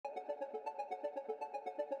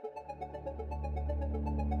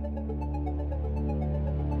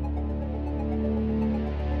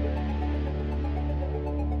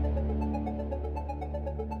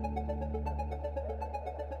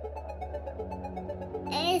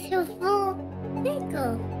is your full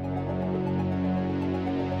vehicle.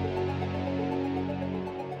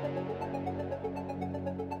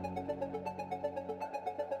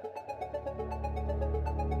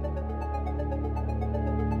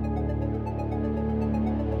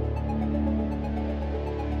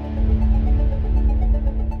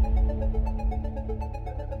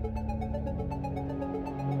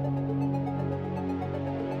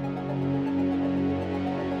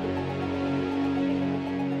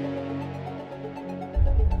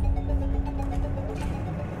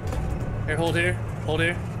 Here, hold here. Hold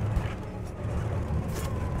here.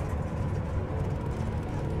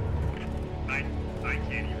 I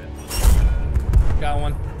can't even. Got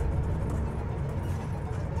one.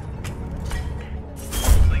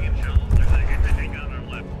 Slinging shells. There's a handgun on our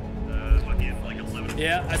left. Fucking like 11.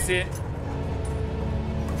 Yeah, I see it.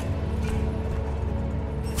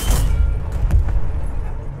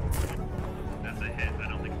 That's a hit. I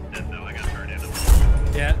don't think it's dead though. I got turned in.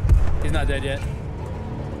 Yeah, he's not dead yet.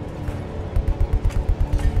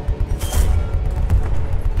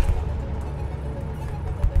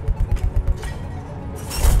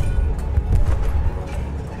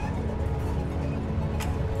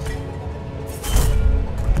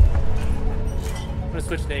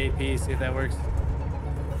 Switch to AP, see if that works.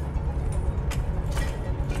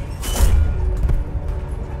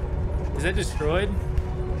 Is that destroyed?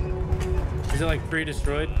 Is it like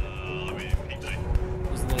pre-destroyed?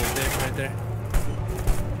 There's a little dick right there.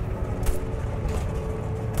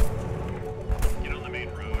 Get on the main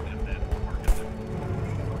road and then park it there.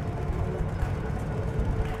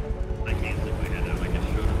 I can't stick my head out. I can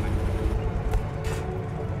show it.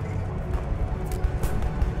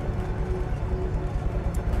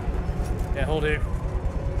 Yeah, hold here.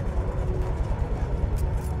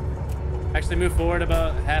 Actually move forward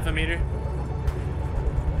about half a meter.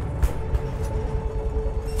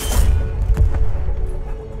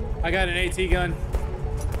 I got an AT gun.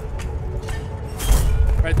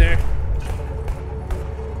 Right there.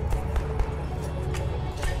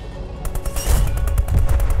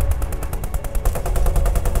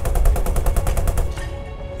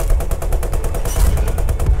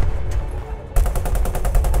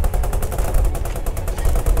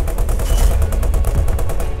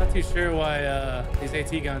 Sure why these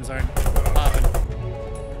AT guns aren't popping.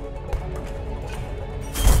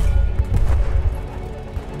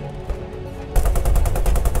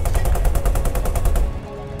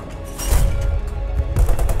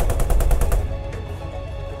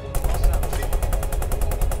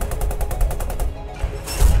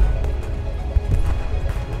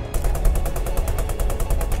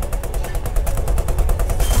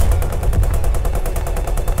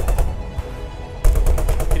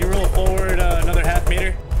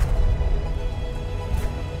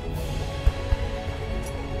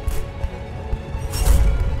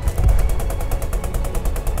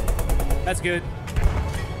 That's good.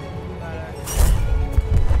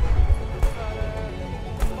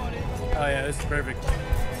 Oh yeah, this is perfect.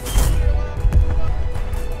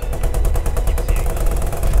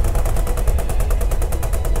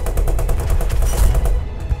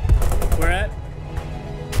 Where at?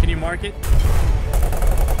 Can you mark it?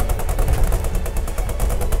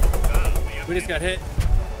 We just got hit.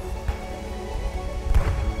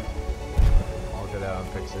 I'll go down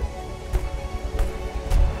and fix it.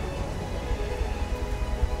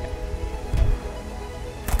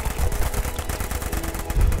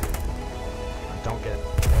 Don't get.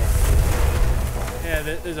 Yeah,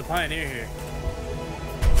 there's a pioneer here.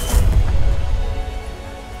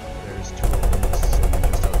 There's two of them sitting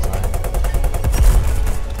just outside.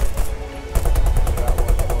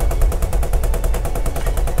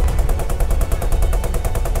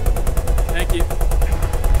 Thank you.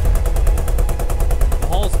 The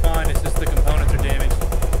hull's fine, it's just the components are damaged.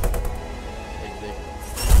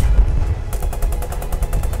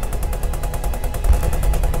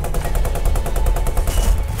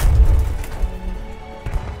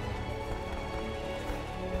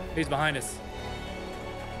 He's behind us.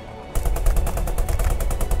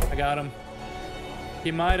 I got him.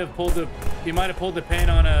 He might have pulled the pin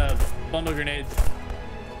on a bundle grenade.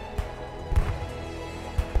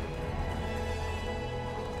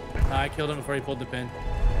 I killed him before he pulled the pin.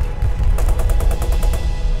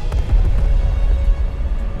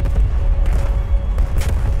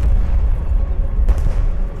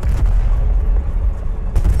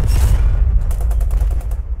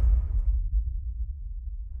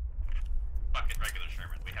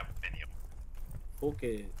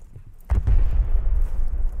 Okay.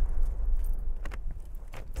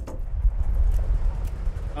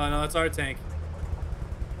 Oh no, that's our tank.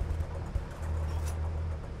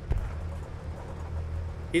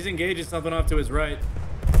 He's engaging something off to his right.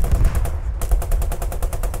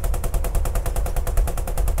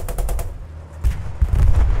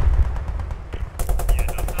 Yeah,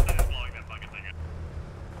 nothing is blowing that fucking thing up.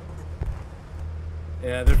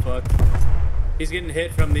 Yeah, they're fucked. He's getting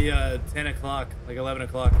hit from the 10 o'clock, like 11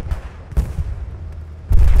 o'clock. Can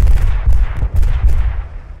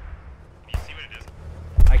you see what it is?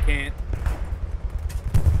 I can't.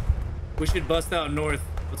 We should bust out north.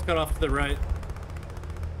 Let's cut off to the right.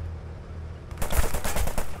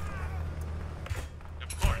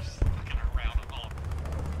 Of course. Looking around all.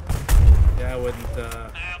 Yeah, I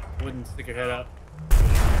wouldn't stick your head out.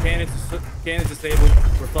 Cannon's disabled.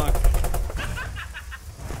 We're fucked.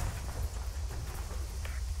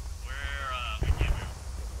 We can't move.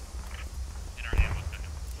 In our ammo second.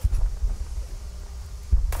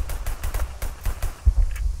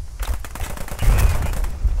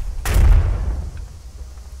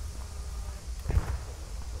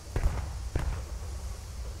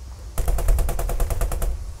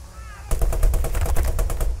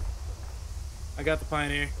 I got the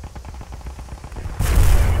Pioneer.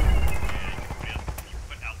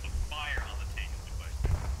 Put out the fire on the tank is the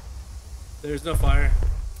question. There's no fire.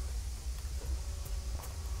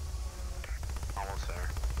 Almost there.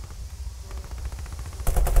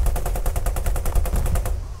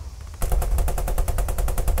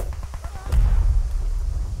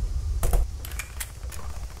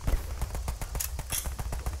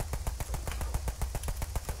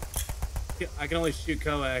 I can only shoot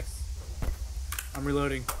coax. I'm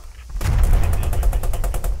reloading.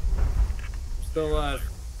 Still alive.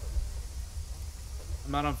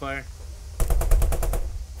 I'm not on fire.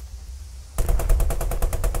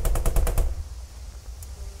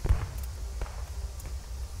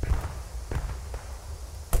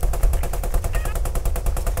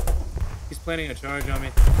 He's planning a charge on me.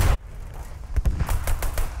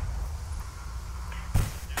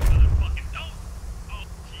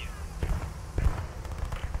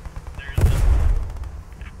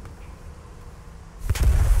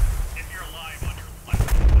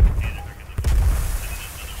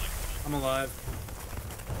 I'm alive.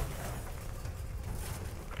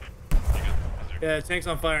 Yeah, the tank's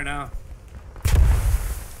on fire now.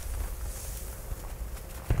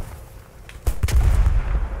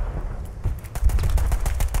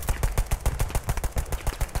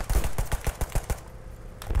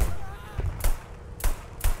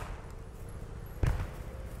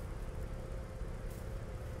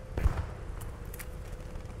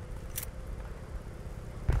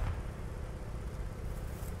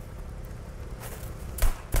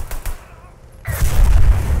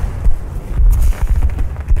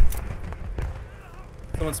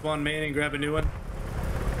 Someone spawn main and grab a new one.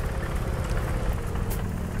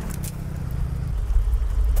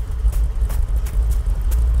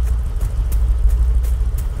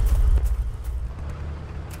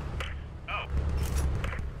 Oh.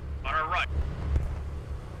 On our right.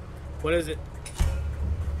 What is it?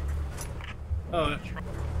 Oh,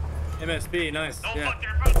 MSP, nice. Don't Yeah. fuck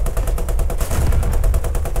your foot.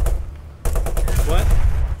 What?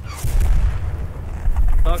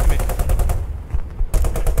 Talk to me.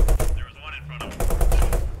 There was one in front of him.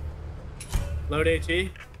 Load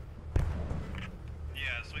HE.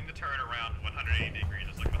 Yeah, swing the turret around 180 degrees,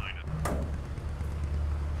 just look behind it.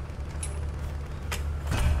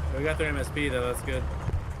 We got their MSP though, that's good.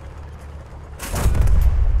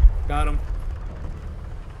 Got him.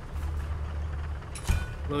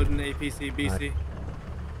 Loading the APC BC.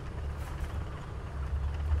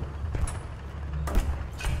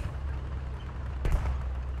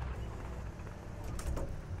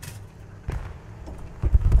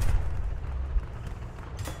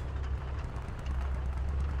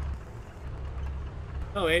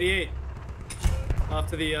 Oh, 88. Off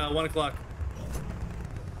to the 1 o'clock.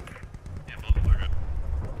 Yeah, both of them are good.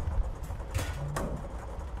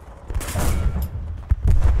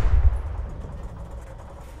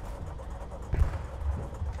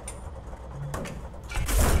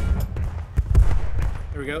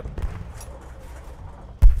 Here we go.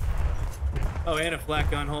 Oh, and a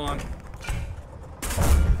flat gun. Hold on.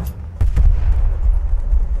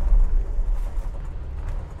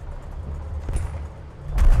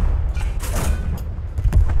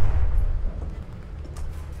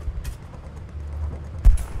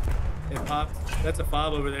 It popped. That's a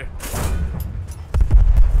fob over there.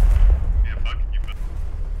 Yeah, fuck you.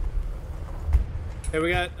 Hey, we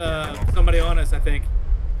got somebody on us, I think.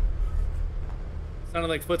 Sounded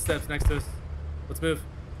like footsteps next to us. Let's move.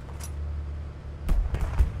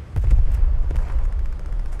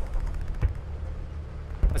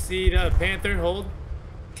 I see the Panther. Hold.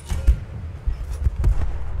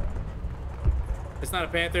 It's not a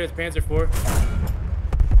Panther, it's Panzer IV.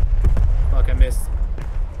 Fuck, I missed.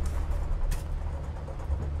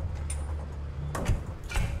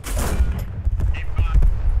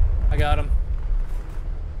 I got him.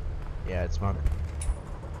 Yeah, it's smoke.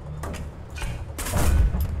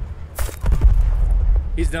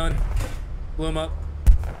 He's done. Blew him up.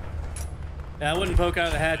 Yeah, I wouldn't poke out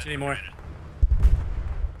of the hatch anymore.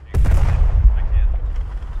 I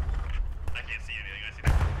can't see anything. I see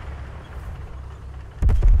nothing.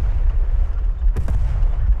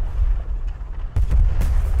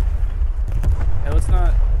 Yeah, let's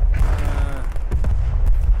not.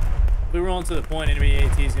 If we roll into the point, enemy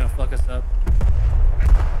AT is gonna fuck us up.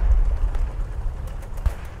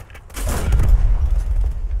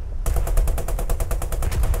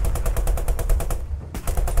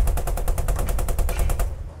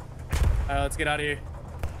 Let's get out of here.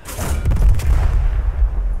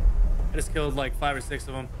 I just killed like 5 or 6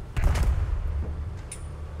 of them.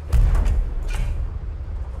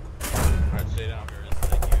 Alright, stay down here.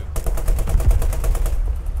 Thank you.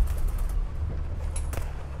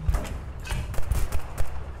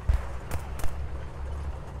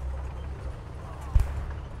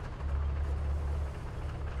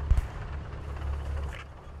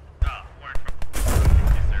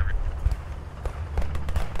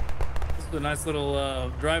 This is a nice little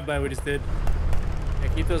drive-by we just did. Yeah,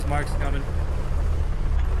 keep those marks coming.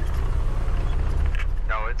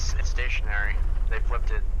 No, it's stationary. They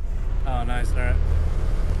flipped it. Oh, nice. All right.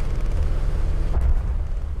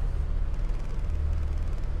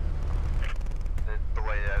 The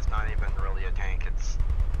way that it's not even really a tank. It's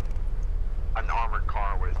an armored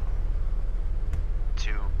car with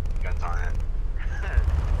 2 guns on it.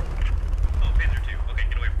 Oh, Panzer II. Okay,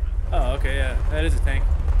 get away from it. Oh, okay. Yeah, that is a tank.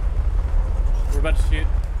 We're about to shoot.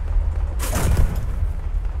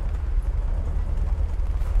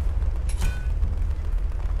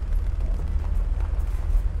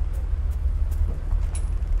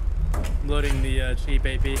 I'm loading the cheap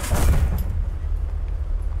AP.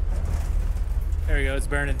 There we go. It's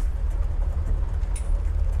burning.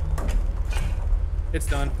 It's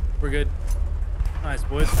done. We're good. Nice,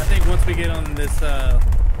 boys. I think once we get on this,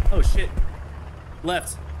 oh shit.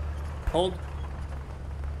 Left. Hold.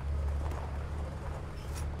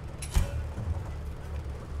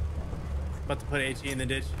 About to put HE in the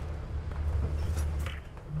ditch.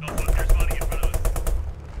 Oh, fuck, they're spawning in front of us.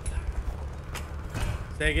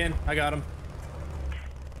 Say again. I got him.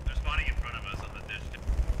 They're spawning in front of us on the ditch.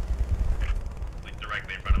 Like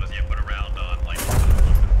directly in front of us. Yeah, put a round on, like.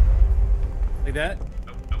 Like that.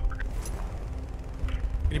 Oh, no, we're good.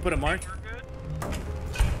 Can you put a mark? We're good.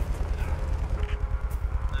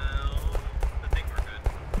 No, I think we're good.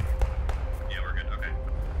 Yeah, we're good. Okay.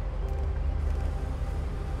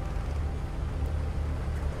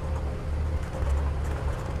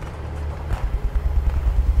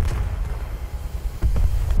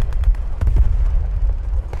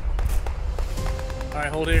 All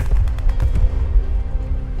right, hold here.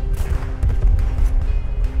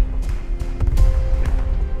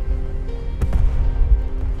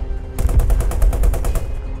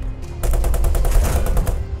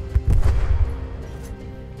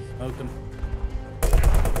 Smoked him.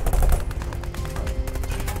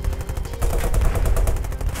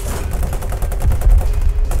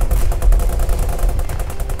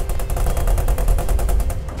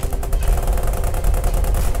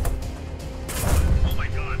 Oh my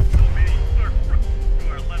god, so many. To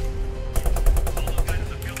our left. All those guys in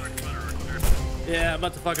the field are coming are clear. Yeah, I'm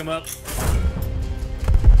about to fuck him up.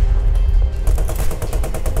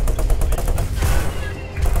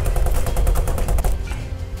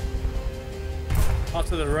 Off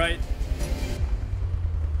to the right.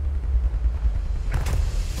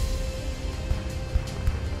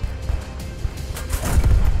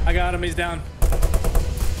 I got him. He's down.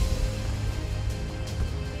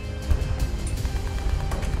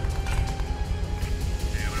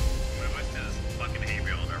 Yeah, what west has fucking hay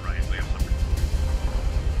bale on our right. We have some.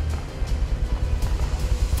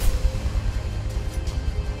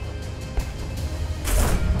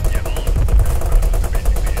 Yeah, all of them are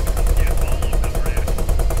basically. Yeah, all of them are in.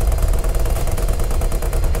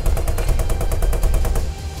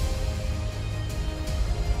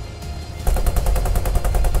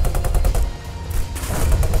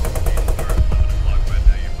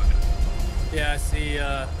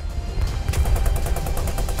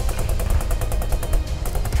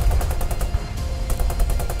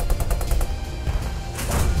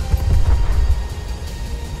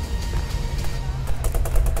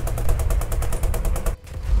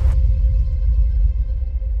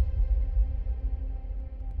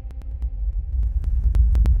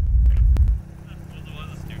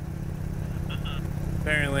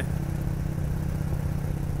 Apparently.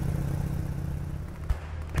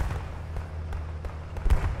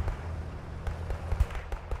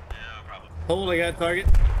 Yeah, probably. Hold, I got a target.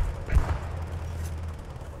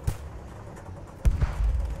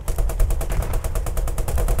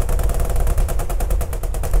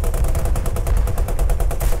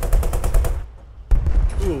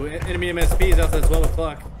 Ooh, enemy MSP is out to 12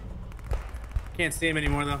 o'clock. Can't see him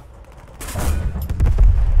anymore though.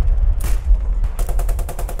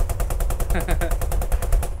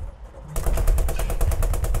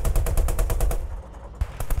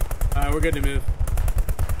 Alright, we're good to move.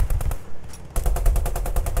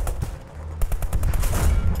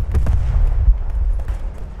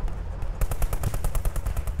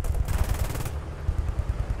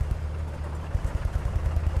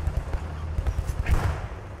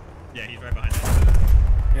 Yeah, he's right behind us.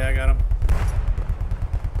 Yeah, I got him.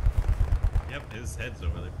 Yep, his head's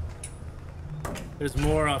over there. There's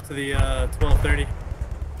more off to the 1230.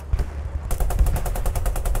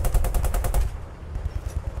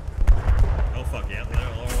 Oh fuck, yeah, they're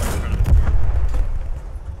all in front of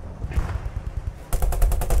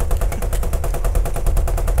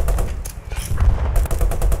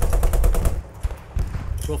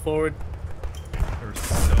us. Go forward. They're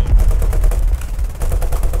so...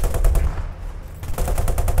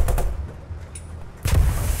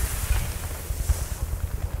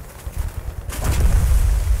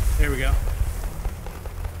 There we go.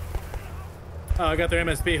 Oh, I got their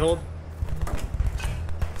MSP. Hold.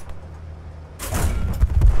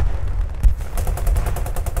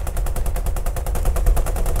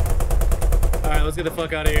 Alright, let's get the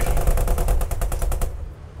fuck out of here.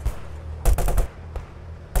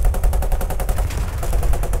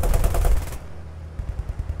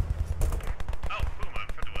 Oh, Puma in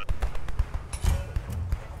front of us.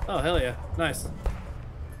 Oh, hell yeah. Nice.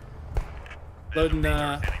 Loading,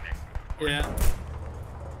 Standing next to him. yeah.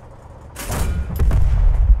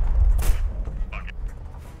 Fuck it.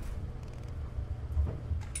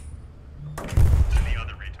 And the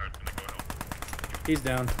other retard's gonna go home. He's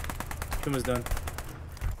down. Kuma's done.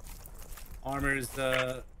 Armor's,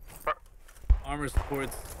 armor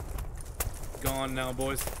support's gone now,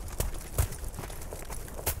 boys.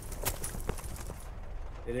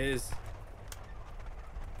 It is.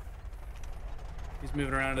 He's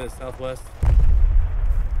moving around to the southwest.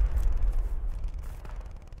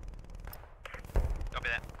 Copy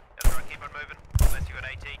that. That's right, keep on moving. Unless you've got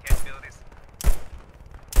AT capabilities.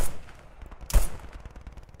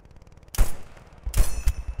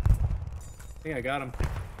 I think I got him.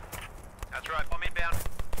 That's right, bomb inbound.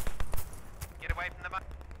 Get away from the mud.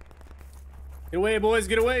 Get away, boys.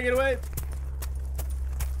 Get away, get away.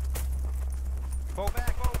 Fall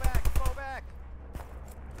back, fall back, fall back.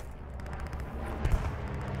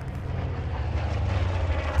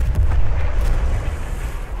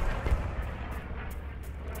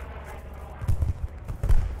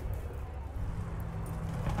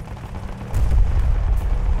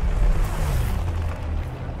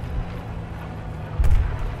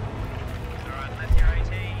 Alright, unless you're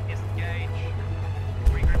AT, disengage.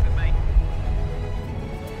 Regroup with me.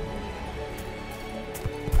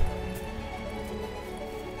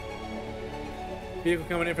 Vehicle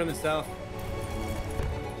coming in from the south.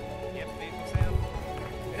 Yep, vehicle sound.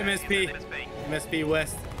 MSP. MSP. MSP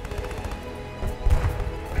west.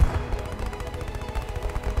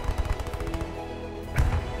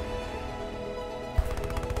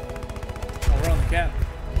 Oh, we're on the cap.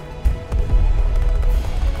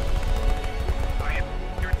 Oh, yeah.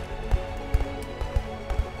 You're...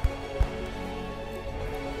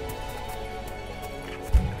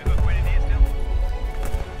 Have you got Quinn in here still?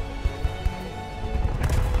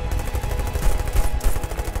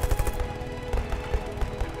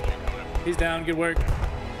 He's down. Good work.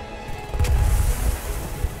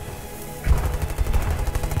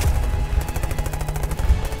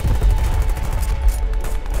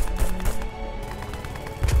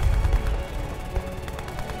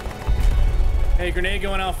 Hey, grenade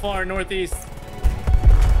going out far northeast.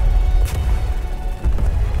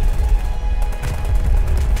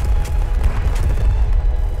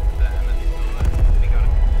 We got it.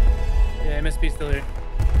 Yeah, MSP still here.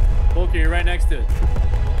 Volker, you're right next to it.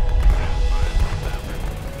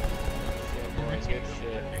 Boys, good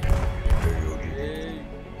shit.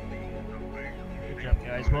 Good job,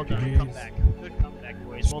 guys. Well done. Comeback. Good comeback,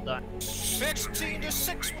 boys. Well done. 16 to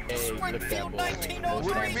 6, Hey, Springfield, look at that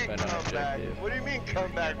boy. 1903. What do you mean Comeback? What do you mean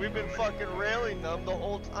comeback? We've been fucking railing them the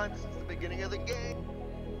whole time since the beginning of the game.